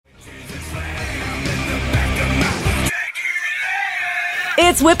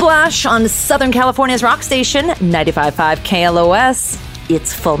It's Whiplash on Southern California's rock station, 95.5 KLOS.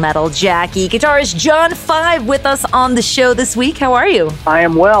 It's Full Metal Jackie. Guitarist John 5 with us on the show this week. How are you? I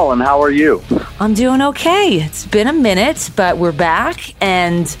am well, and how are you? I'm doing okay. It's been a minute, but we're back.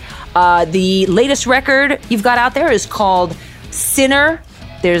 And the latest record you've got out there is called Sinner.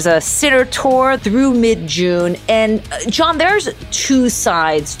 There's a Sinner tour through mid-June. And John, there's two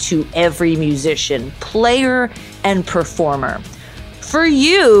sides to every musician, player and performer. For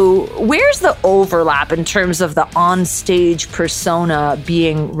you, where's the overlap in terms of the onstage persona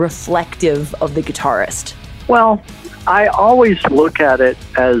being reflective of the guitarist? Well, I always look at it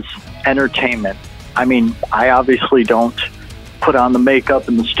as entertainment. I mean, I obviously don't put on the makeup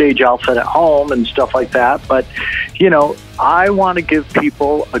and the stage outfit at home and stuff like that, but, you know, I want to give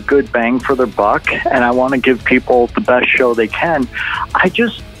people a good bang for their buck, and I want to give people the best show they can.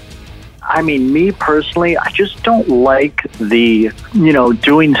 Me personally, I just don't like the,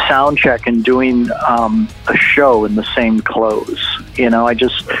 doing sound check and doing a show in the same clothes.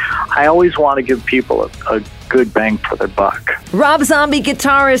 I always want to give people a good bang for their buck. Rob Zombie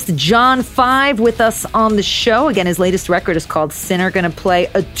guitarist John 5 with us on the show. Again, his latest record is called Sinner. Going to play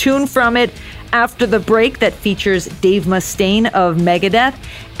a tune from it after the break that features Dave Mustaine of Megadeth.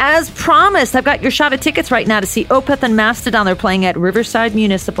 As promised, I've got your shot at tickets right now to see Opeth and Mastodon. They're playing at Riverside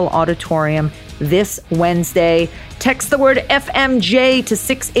Municipal Auditorium this Wednesday. Text the word FMJ to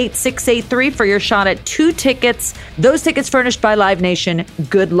 68683 for your shot at 2 tickets. Those tickets furnished by Live Nation.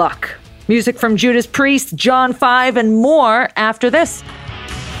 Good luck. Music from Judas Priest, John 5, and more after this.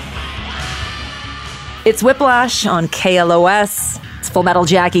 It's Whiplash on KLOS. It's Full Metal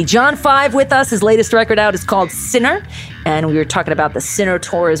Jackie. John 5 with us. His latest record out is called Sinner. And we were talking about the Sinner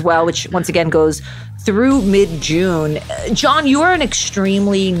tour as well, which once again goes through mid-June. John, you are an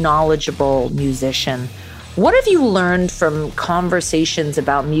extremely knowledgeable musician. What have you learned from conversations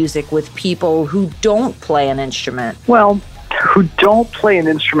about music with people who don't play an instrument? Well, who don't play an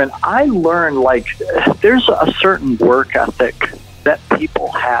instrument, I learned, there's a certain work ethic that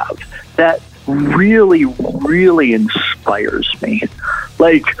people have that really, really inspires me.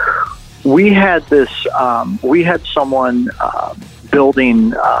 We had someone building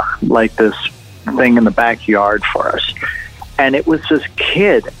this thing in the backyard for us, and it was this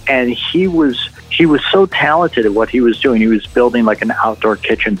kid, and he was so talented at what he was doing. He was building an outdoor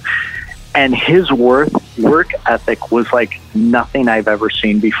kitchen, and his work ethic was like nothing I've ever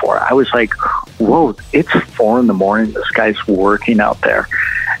seen before. I was like, whoa, it's 4 a.m. This guy's working out there.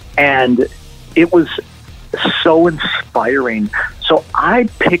 And it was so inspiring. So I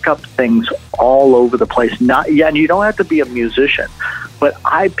pick up things all over the place. And you don't have to be a musician, but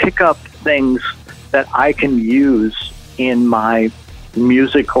I pick up things that I can use in my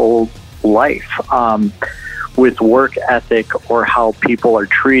musical life, with work ethic or how people are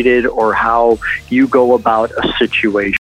treated or how you go about a situation.